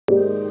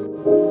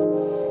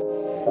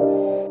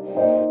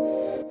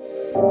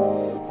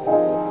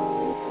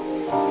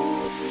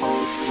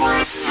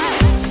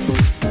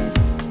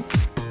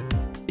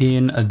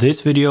In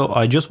this video,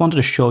 I just wanted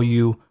to show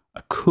you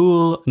a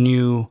cool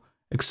new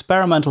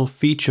experimental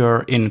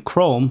feature in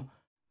Chrome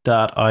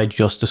that I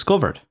just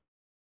discovered.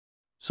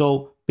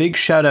 So big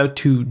shout out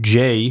to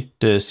Jay,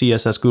 the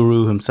CSS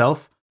guru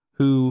himself,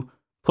 who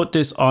put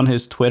this on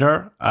his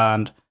Twitter,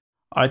 and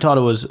I thought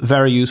it was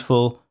very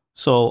useful,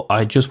 so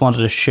I just wanted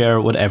to share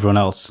it with everyone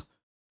else.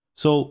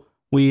 So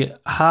we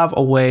have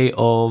a way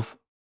of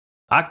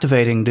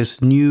activating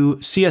this new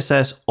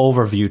CSS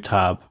Overview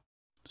tab.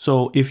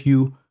 So if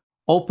you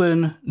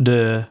open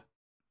the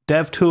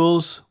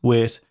DevTools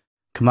with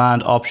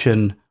Command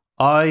Option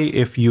I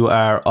if you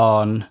are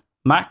on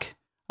Mac,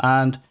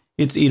 and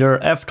it's either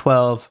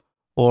F12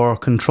 or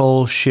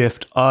Control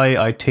Shift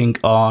I think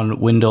on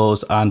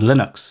Windows and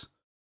Linux.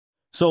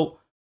 So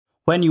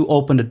when you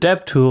open the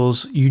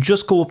DevTools, you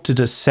just go up to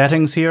the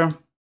settings here,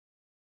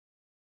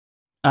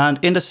 and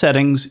in the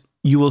settings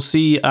you will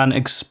see an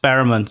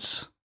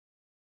experiments.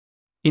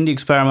 In the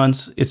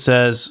experiments it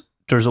says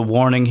there's a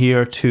warning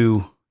here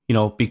to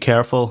be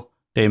careful,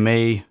 they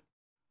may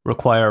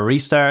require a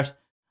restart,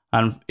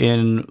 and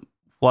in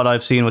what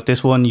I've seen with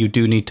this one you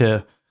do need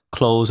to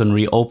close and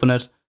reopen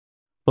it.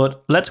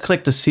 But let's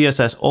click the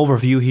CSS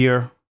Overview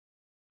here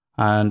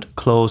and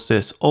close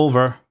this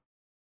over.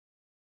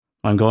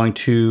 I'm going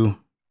to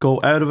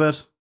go out of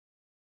it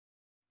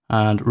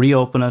and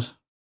reopen it,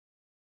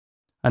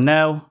 and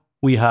now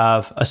we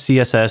have a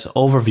CSS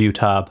Overview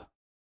tab.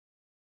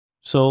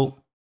 So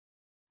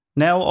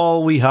now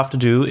all we have to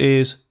do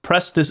is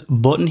press this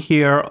button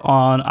here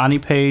on any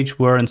page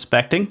we're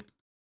inspecting,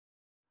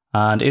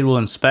 and it will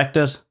inspect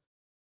it.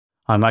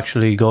 I'm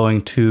actually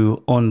going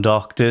to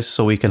undock this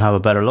so we can have a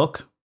better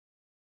look.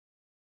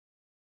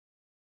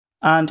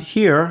 And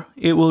here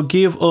it will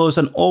give us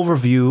an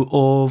overview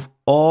of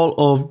all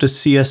of the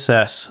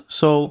CSS.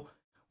 So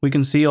we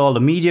can see all the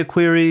media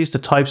queries, the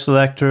type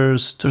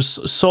selectors.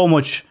 There's so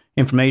much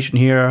information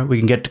here. We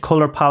can get the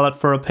color palette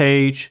for a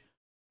page,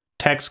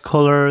 text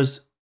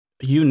colors,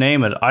 you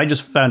name it. I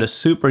just found it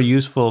super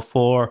useful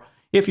for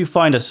if you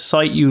find a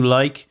site you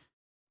like,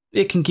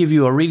 it can give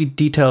you a really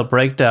detailed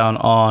breakdown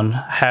on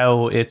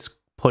how it's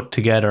put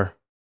together.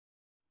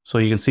 So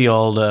you can see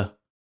all the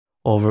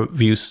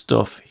overview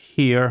stuff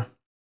here.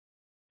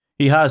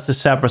 He has the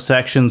separate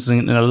sections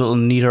in a little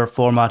neater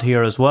format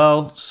here as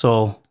well,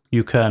 so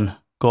you can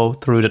go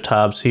through the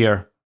tabs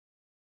here.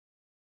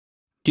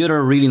 The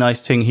other really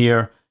nice thing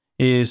here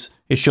is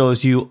it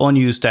shows you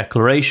unused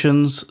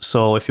declarations.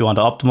 So if you want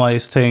to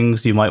optimize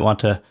things, you might want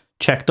to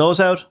check those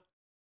out.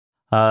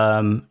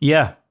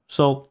 Yeah,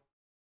 so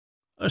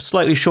a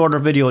slightly shorter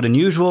video than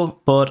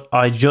usual, but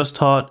I just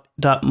thought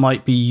that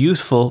might be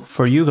useful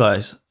for you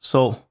guys.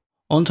 So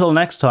until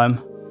next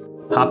time,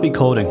 happy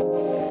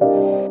coding.